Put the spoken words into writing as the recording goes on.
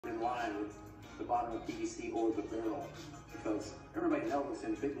line with the bottom of PVC or the barrel, because everybody knows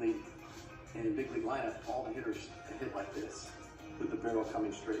in big league lineup, all the hitters hit like this, with the barrel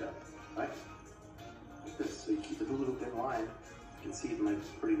coming straight up, right? Like this. So you keep the hula hoop in line. You can see it in my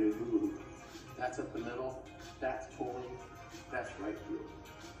pretty new hula hoop. That's up the middle. That's pulling. That's right through.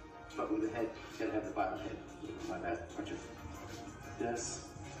 But with the head, you gotta have the bottom head. My bad. Watch it. This,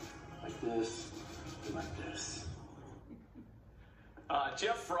 like this, and like this.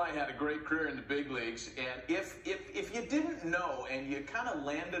 Jeff Frye had a great career in the big leagues, and if you didn't know and you kind of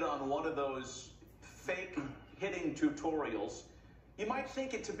landed on one of those fake hitting tutorials, you might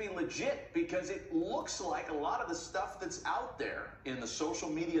think it to be legit because it looks like a lot of the stuff that's out there in the social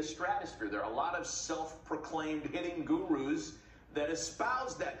media stratosphere. There are a lot of self-proclaimed hitting gurus that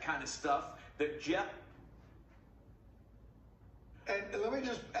espouse that kind of stuff that Jeff... And let me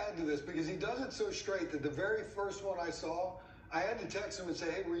just add to this, because he does it so straight that the very first one I saw, I had to text him and say,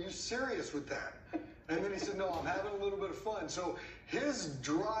 hey, were you serious with that? And then he said, no, I'm having a little bit of fun. So his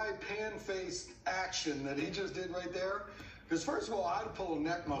dry, pan-faced action that he just did right there, because first of all, I'd pull a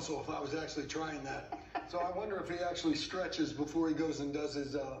neck muscle if I was actually trying that. So I wonder if he actually stretches before he goes and does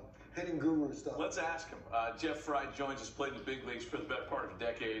his hitting guru stuff. Let's ask him. Jeff Frye joins us, played in the big leagues for the better part of a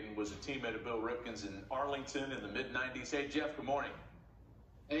decade, and was a teammate of Bill Ripken's in Arlington in the mid-90s. Hey, Jeff, good morning.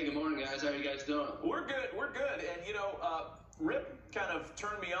 Hey, good morning, guys. How are you guys doing? We're good. We're good. And, you know, Rip kind of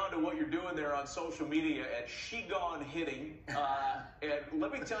turned me on to what you're doing there on social media at SHEGONE Hitting. And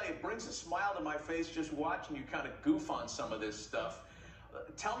let me tell you, it brings a smile to my face just watching you kind of goof on some of this stuff.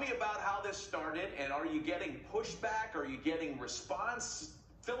 Tell me about how this started, and are you getting pushback? Are you getting response?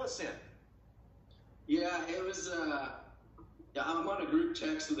 Fill us in. Yeah, it was, I'm on a group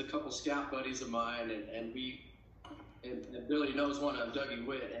text with a couple scout buddies of mine, and Billy knows one of them, Dougie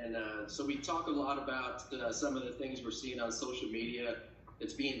Witt, and so we talk a lot about some of the things we're seeing on social media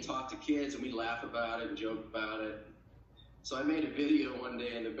that's being taught to kids, and we laugh about it and joke about it. So I made a video one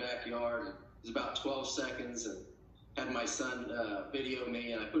day in the backyard. It was about 12 seconds, and had my son video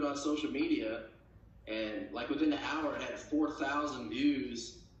me, and I put it on social media, and like within an hour it had 4,000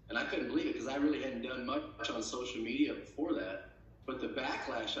 views, and I couldn't believe it because I really hadn't done much on social media before that. But the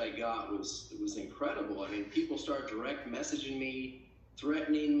backlash I got was incredible. I mean, people started direct messaging me,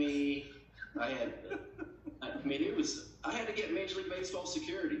 threatening me. I had to get Major League Baseball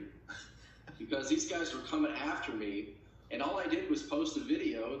security because these guys were coming after me, and all I did was post a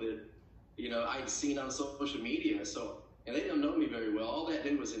video that, you know, I'd seen on social media. So, and they don't know me very well. All that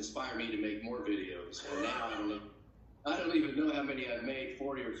did was inspire me to make more videos. And now I don't even know how many I've made,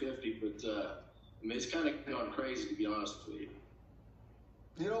 40 or 50, but I mean, it's kind of gone crazy, to be honest with you.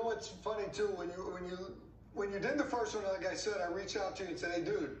 You know what's funny too, when you did the first one, like I said, I reached out to you and said, hey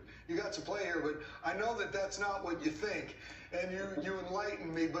dude, you got to play here, but I know that that's not what you think, and you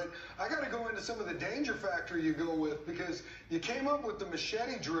enlightened me. But I got to go into some of the danger factor you go with, because you came up with the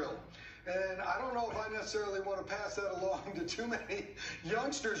machete drill, and I don't know if I necessarily want to pass that along to too many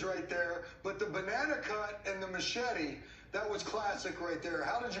youngsters right there, but the banana cut and the machete, that was classic right there.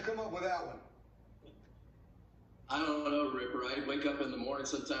 How did you come up with that one? I don't know, Ripper. I wake up in the morning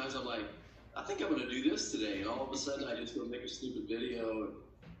sometimes, I'm like, I think I'm going to do this today. And all of a sudden, I just go make a stupid video.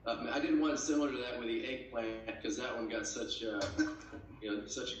 I did one similar to that with the eggplant, because that one got such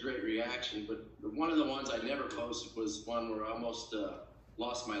such a great reaction. But one of the ones I never posted was one where I almost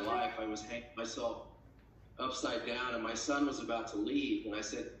lost my life. I was hanging myself upside down, and my son was about to leave. And I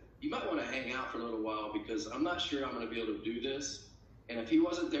said, you might want to hang out for a little while, because I'm not sure I'm going to be able to do this. And if he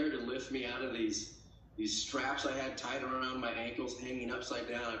wasn't there to lift me out of these straps I had tied around my ankles, hanging upside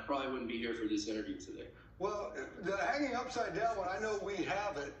down, I probably wouldn't be here for this interview today. Well, the hanging upside down one, I know we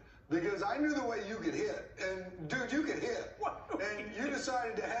have it, because I knew the way you could hit. And, dude, you could hit. And you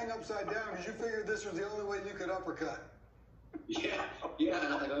decided to hang upside down because you figured this was the only way you could uppercut. Yeah.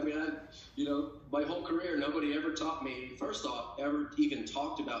 I mean, my whole career, nobody ever taught me, first off, ever even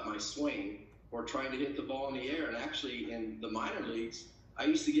talked about my swing or trying to hit the ball in the air. And actually, in the minor leagues, I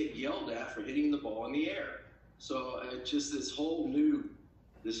used to get yelled at for hitting the ball in the air. So just this whole new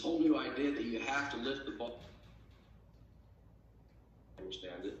idea that you have to lift the ball. I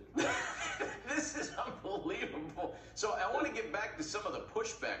understand it. This is unbelievable. So I want to get back to some of the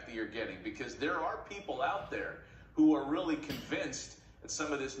pushback that you're getting, because there are people out there who are really convinced that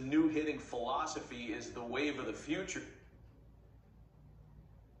some of this new hitting philosophy is the wave of the future.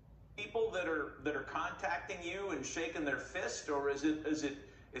 People that are contacting you and shaking their fist, or is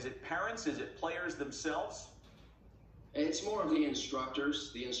it parents? Is it players themselves? It's more of the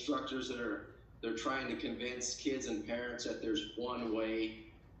instructors that they're trying to convince kids and parents that there's one way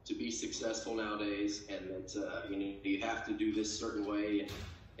to be successful nowadays, and that you have to do this certain way,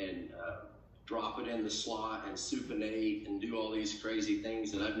 and drop it in the slot and supinate and do all these crazy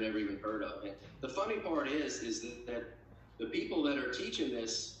things that I've never even heard of. And the funny part is that the people that are teaching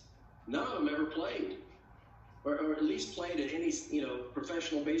this, none of them ever played, or at least played at any, you know,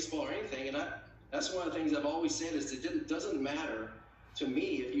 professional baseball or anything. And that's one of the things I've always said is it doesn't matter to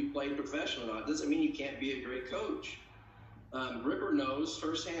me if you played professional or not. It doesn't mean you can't be a great coach. Ripper knows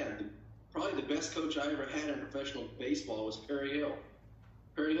firsthand, probably the best coach I ever had in professional baseball was Perry Hill.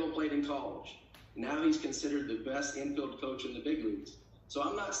 Perry Hill played in college. Now he's considered the best infield coach in the big leagues. So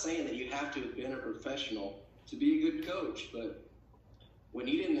I'm not saying that you have to have been a professional to be a good coach, but when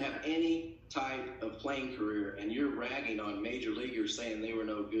you didn't have any type of playing career and you're ragging on major leaguers saying they were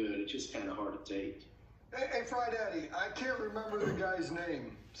no good, it's just kind of hard to take. Hey, Frye Daddy, I can't remember the guy's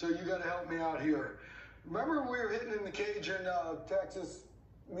name, so you got to help me out here. Remember we were hitting in the cage in Texas?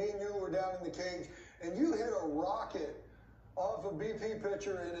 Me and you were down in the cage, and you hit a rocket off a BP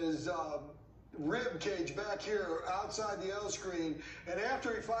pitcher in his rib cage back here outside the L screen. And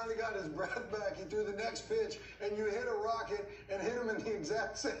after he finally got his breath back, he threw the next pitch, and you hit a rocket and hit him in the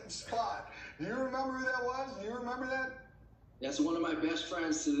exact same spot. Do you remember who that was? Do you remember that? That's one of my best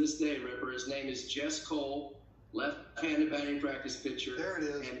friends to this day, Ripper. His name is Jess Cole, left-handed batting practice pitcher. There it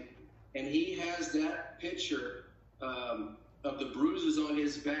is. And he has that picture of the bruises on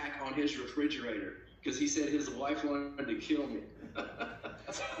his back on his refrigerator because he said his wife wanted to kill me.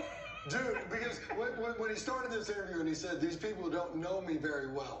 Dude, because when he started this interview and he said, these people don't know me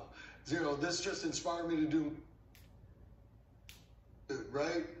very well, you know, this just inspired me to do,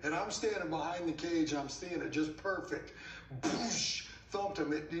 right? And I'm standing behind the cage and I'm seeing it just perfect. Boosh, thumped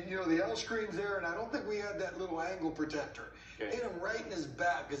him. You know, the L screen's there, and I don't think we had that little angle protector. Okay. Hit him right in his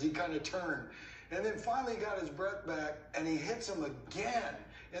back as he kind of turned. And then finally got his breath back, and he hits him again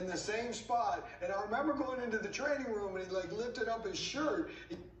in the same spot. And I remember going into the training room, and he like lifted up his shirt.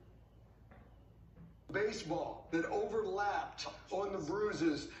 Baseball that overlapped on the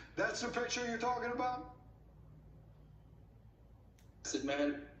bruises. That's the picture you're talking about? I said,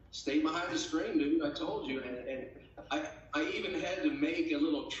 man, stay behind the screen, dude. I told you. And I even had to make a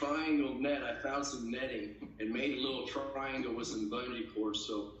little triangle net. I found some netting and made a little triangle with some bungee cords.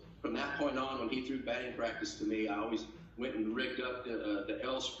 So from that point on, when he threw batting practice to me, I always went and rigged up the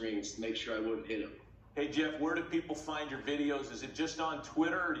L screens to make sure I wouldn't hit him. Hey, Jeff, where do people find your videos? Is it just on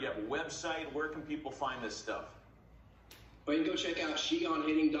Twitter, or do you have a website? Where can people find this stuff? Well, you can go check out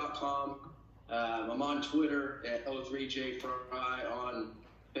SHEGONEHitting.com. I'm on Twitter at 03JFrye, on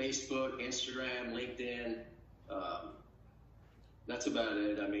Facebook, Instagram, LinkedIn. That's about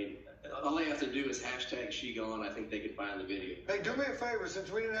it. I mean, all they have to do is hashtag SHEGONE. I think they can find the video. Hey, do me a favor.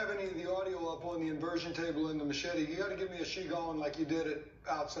 Since we didn't have any of the audio up on the inversion table in the machete, you got to give me a SHEGONE like you did it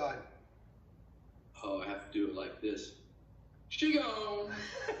outside. Oh, I have to do it like this. SHEGONE!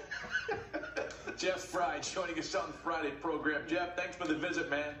 Jeff Frye joining us on the Friday program. Jeff, thanks for the visit,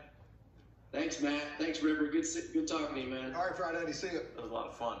 man. Thanks, Matt. Thanks, Ripper. Good talking to you, man. All right, Frye Daddy, see you. That was a lot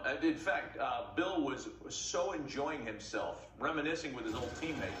of fun. In fact, Bill was so enjoying himself, reminiscing with his old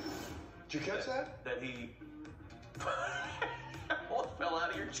teammate. Did you catch that? That he almost fell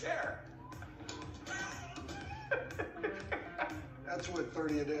out of your chair. That's what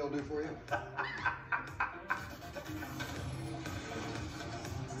 30 a day will do for you.